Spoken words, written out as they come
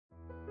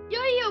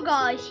Hello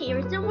guys, here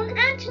is the one,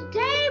 and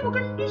today we're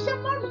gonna do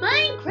some more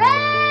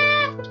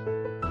Minecraft!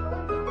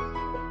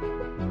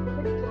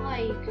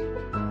 Like,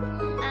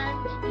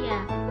 and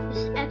yeah, this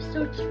is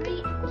episode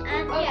 3,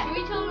 and yeah. Should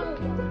we tell them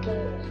about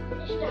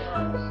the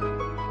house?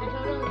 I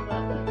told them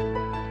about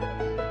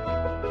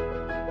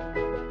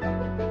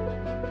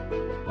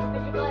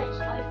But guys,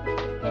 I've been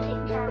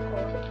getting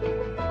charcoal.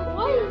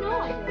 Why are you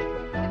not?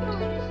 I thought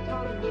we just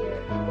told them here.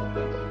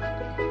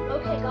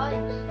 Okay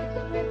guys,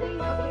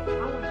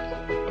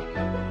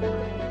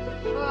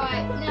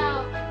 Alright, now,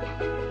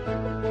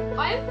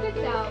 I've picked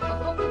out a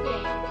couple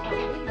games that we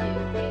can do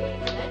a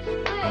Let's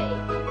Play.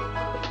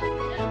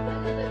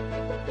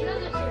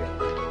 Another series.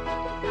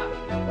 Now,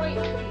 wait.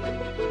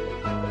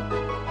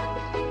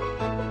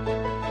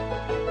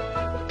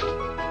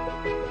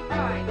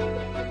 Alright.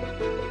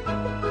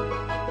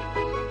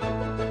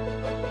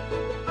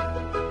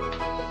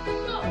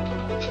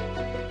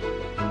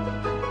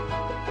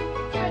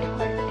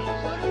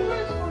 So the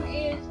first one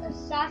is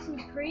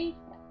Assassin's Creed.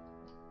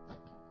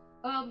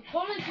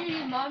 Call of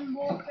Duty Modern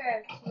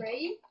Warfare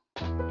 3,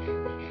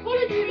 Call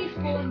of Duty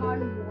 4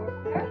 Modern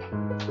Warfare,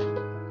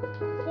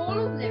 Fall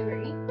of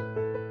Liberty,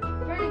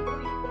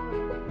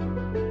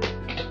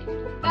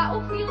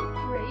 Battlefield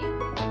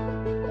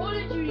 3, Call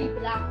of Duty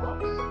Black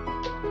Ops,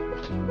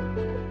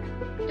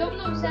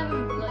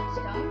 007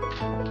 Bloodstone,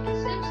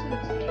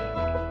 Simpsons game,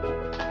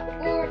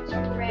 or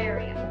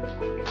Terraria.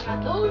 Now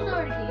those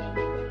are the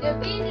games. They'll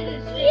be in the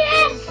description.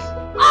 yes!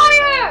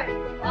 Iron!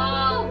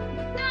 Wow,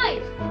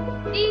 nice!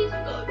 These,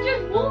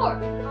 there's more! I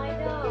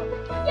know.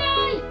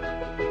 Yay!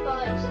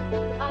 Guys,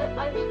 I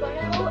was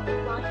gonna go and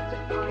find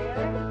some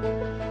iron.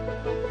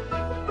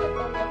 Look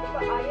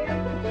for iron.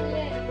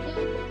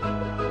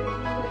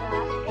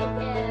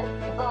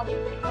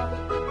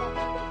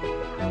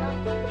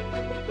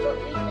 But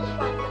we just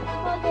find the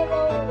further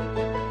road.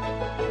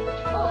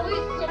 Oh, we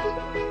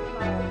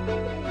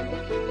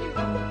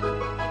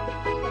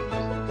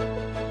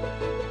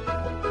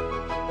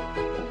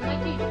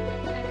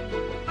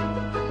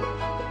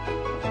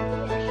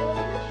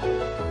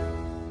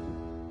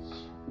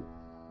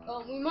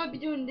we might be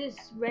doing this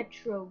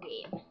retro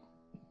game.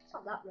 It's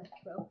not that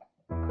retro.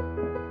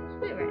 It's a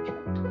bit retro.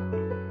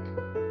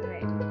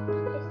 Alright.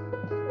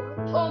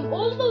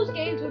 All of those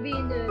games will be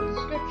in the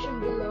description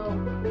below.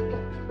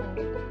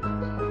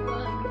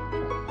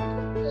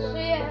 So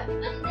yeah,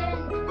 and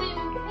then we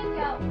will pick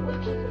out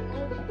which is the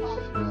most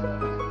possible.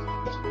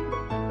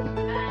 And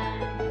then,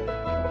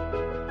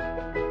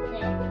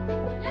 yeah.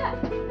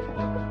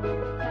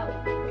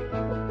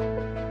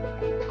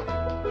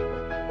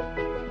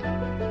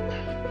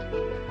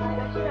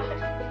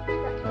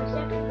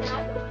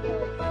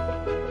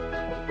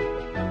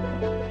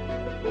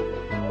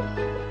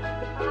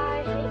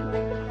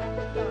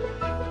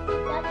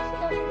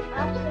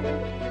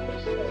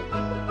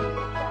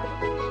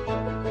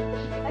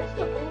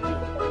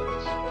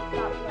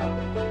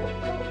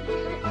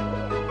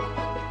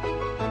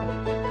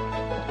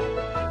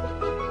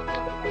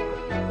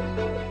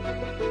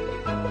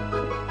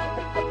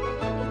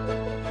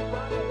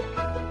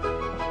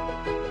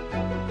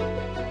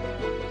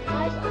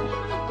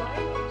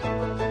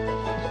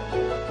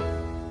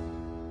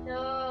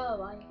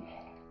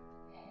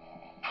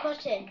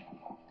 Listen,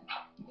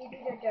 you do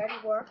the dirty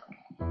work.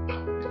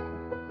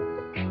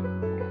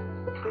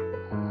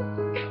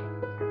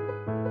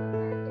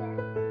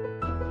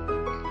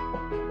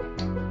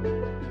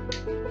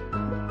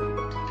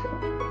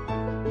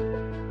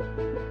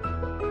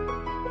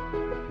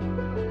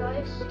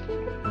 Guys,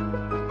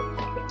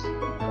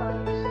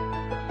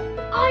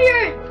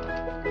 iron!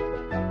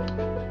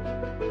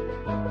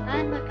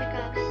 And my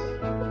pickaxe.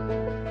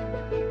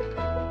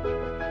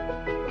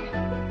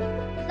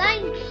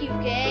 Thank you,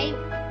 game.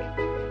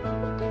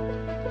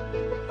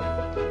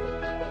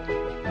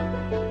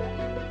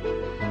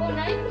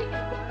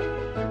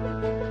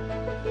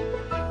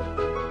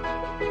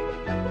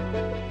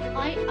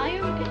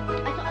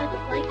 I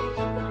don't like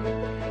using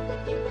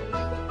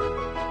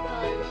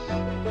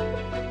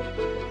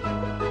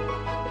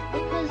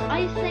because I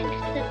think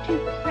they're too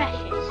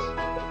precious.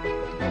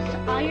 This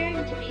iron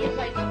to me is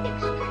like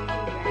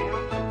extremely rare.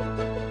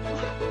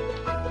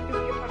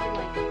 You're probably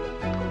like,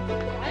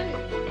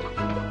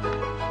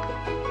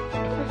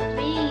 for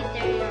me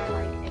they are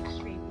like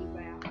extremely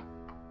rare.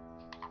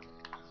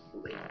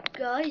 Wait,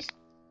 guys,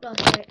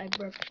 that's right, I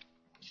burped.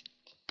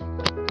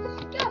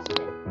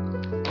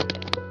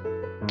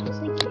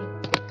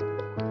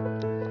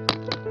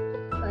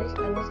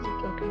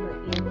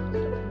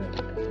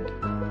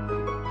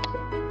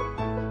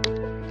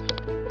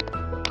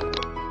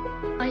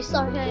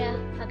 Sorry, I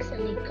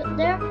accidentally cut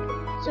there.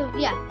 So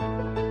yeah.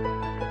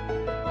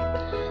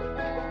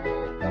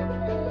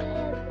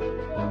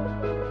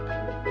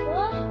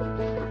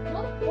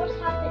 What's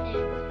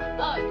happening?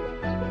 Oh.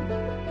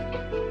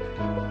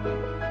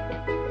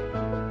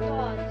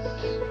 God,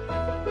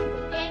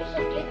 game's so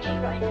glitchy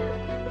right now.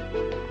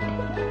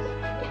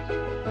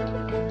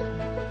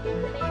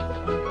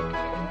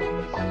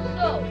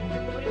 So,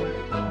 what do you want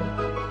to talk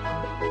about?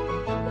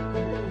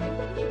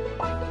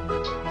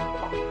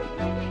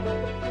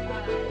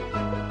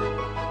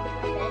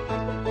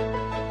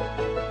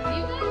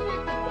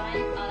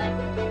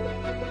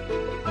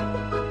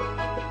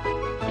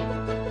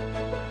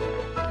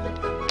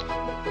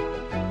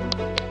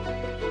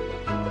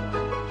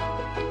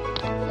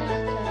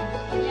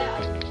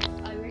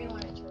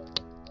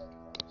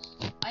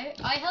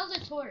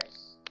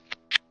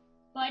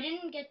 I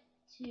didn't get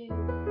to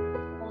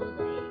hold a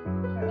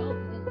turtle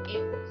because it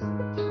was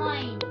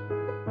tiny.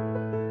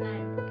 And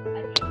I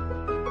didn't.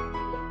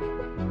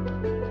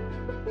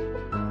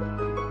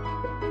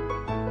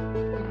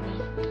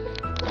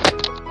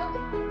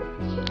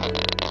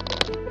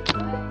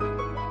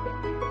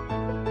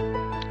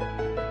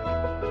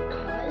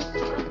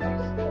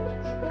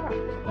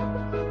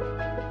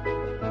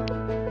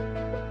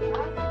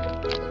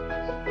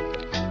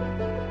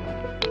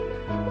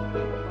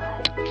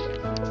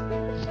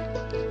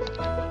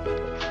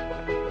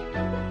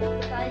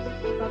 Guys, this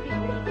is probably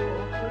really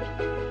awkward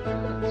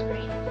on the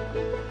screen.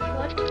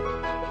 What?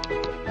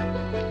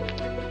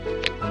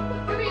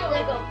 Here we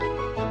go.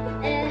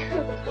 There you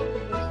go.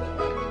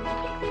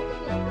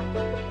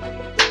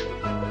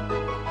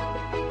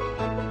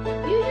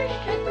 You just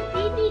shot the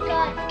BB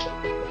gun.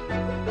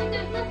 But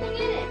there's nothing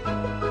in it.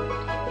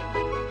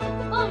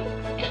 Oh.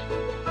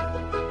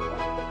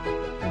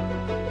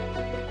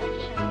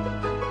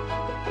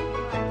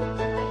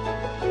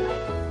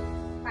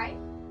 Right?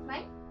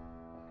 Right?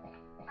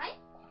 Right?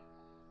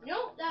 You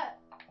know that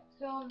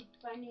film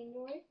Finding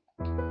Dory?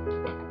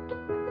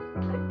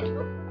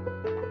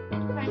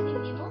 Finding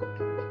Nemo?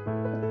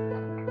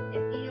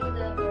 If you know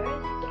the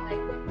birds,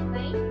 like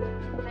plane,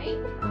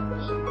 plane,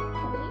 plane,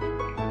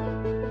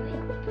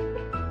 plane.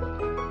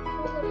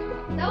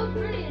 That was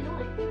really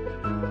annoying.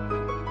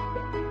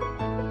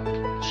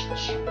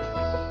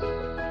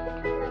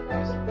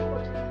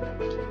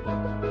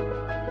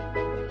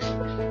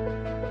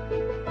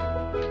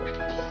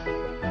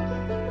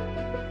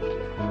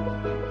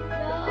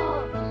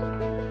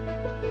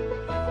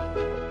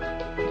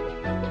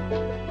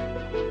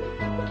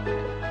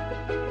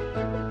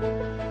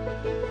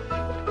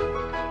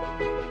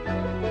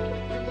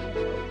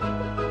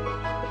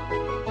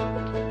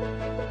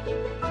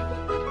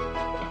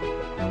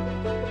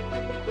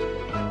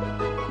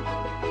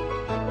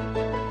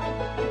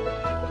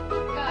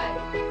 Guys,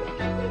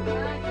 just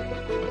imagine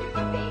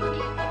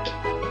baby.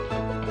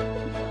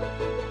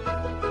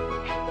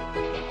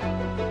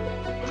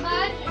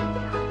 Imagine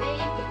a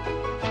baby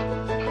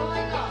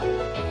going up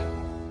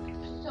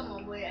to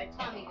someone with a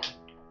Tommy gun.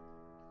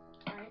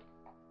 Alright?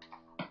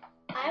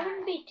 I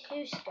wouldn't be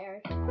too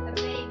scared. A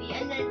baby,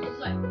 and then just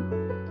like,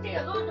 take a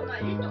look at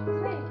my little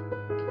friend.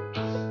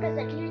 Because I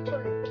can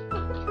turn.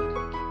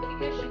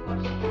 Because she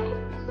watches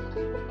games.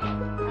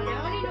 And I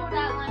only know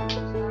that line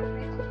from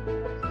Scarface.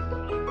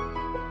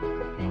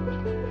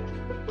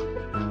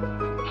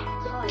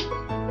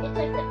 It's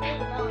like the main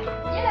line.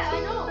 Yeah, I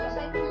know. It's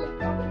like the most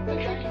popular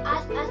It's line. like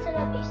hasta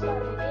la vista,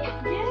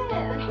 baby.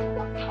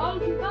 Yeah, I'll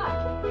be back.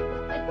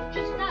 Like,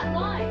 just that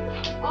line,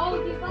 I'll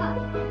be back,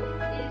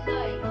 is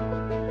like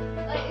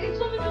if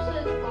someone just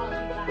says, I'll be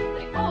back, it's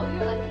like, oh,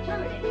 you're like the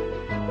Terminator.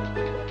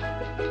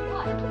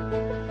 What?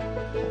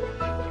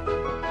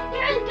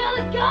 There's got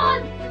a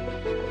gun!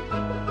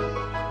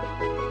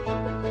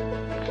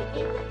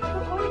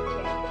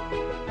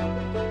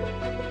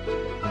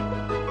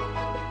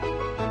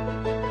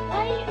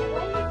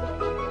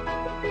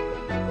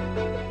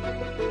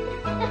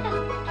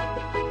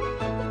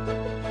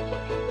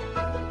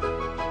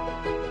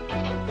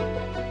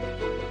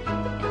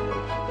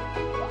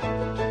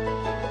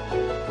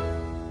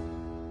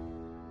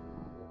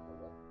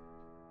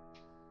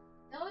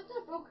 No, it's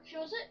not broken,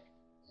 shows it.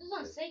 This is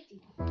on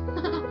safety.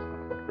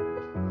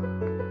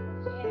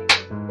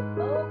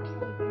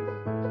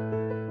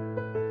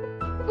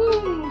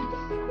 Boom!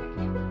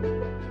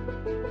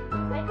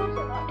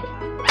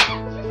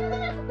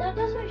 That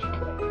does my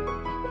shoulder.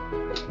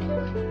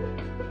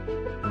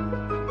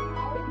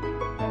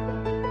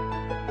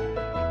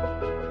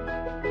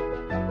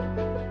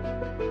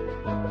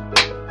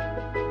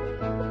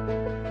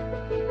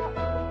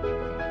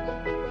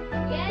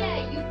 Yeah,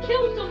 you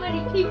killed so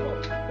many people.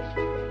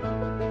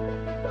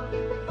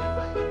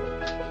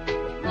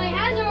 My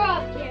hands are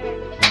off, Karen.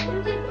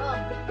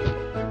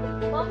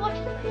 Mom, watch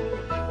this.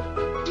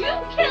 You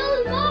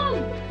killed Mom!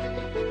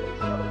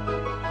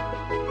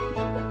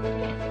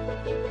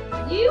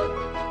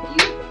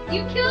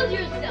 You killed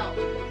yourself.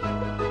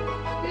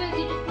 Because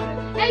you just put her.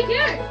 Hey,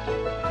 Karen!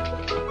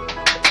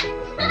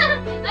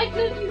 I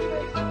killed you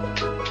first.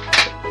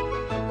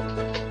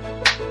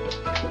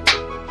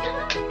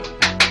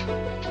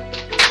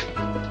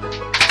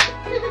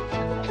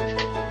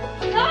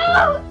 No!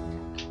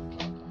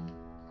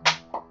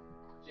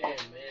 Jam,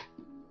 man.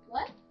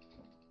 What?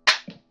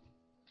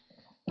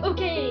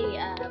 Okay,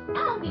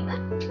 I'll be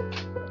back.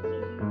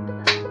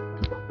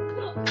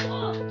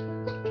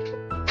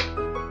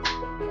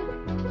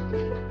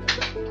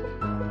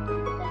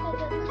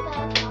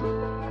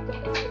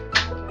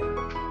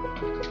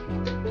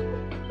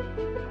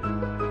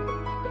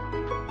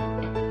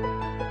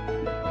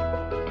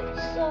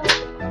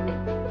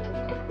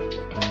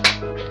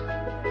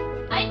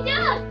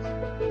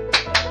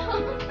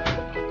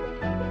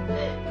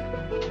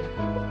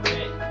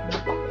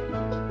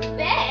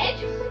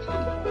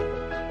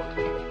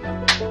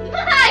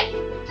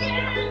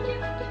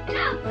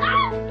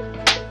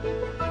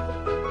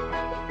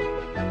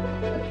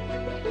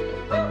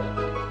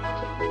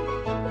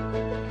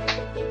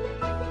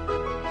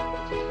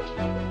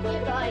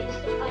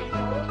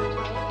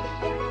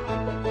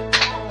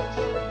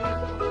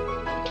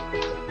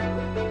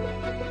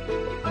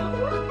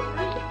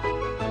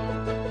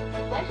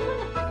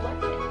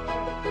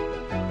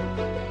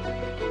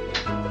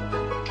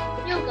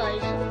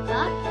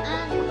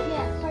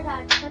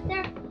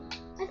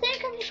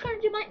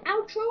 do my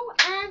outro,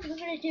 and we're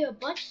gonna do a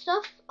bunch of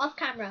stuff off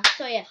camera.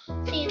 So yeah,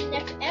 see you in the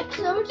next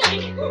episode.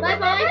 Bye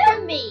bye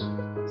from me.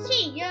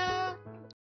 See ya.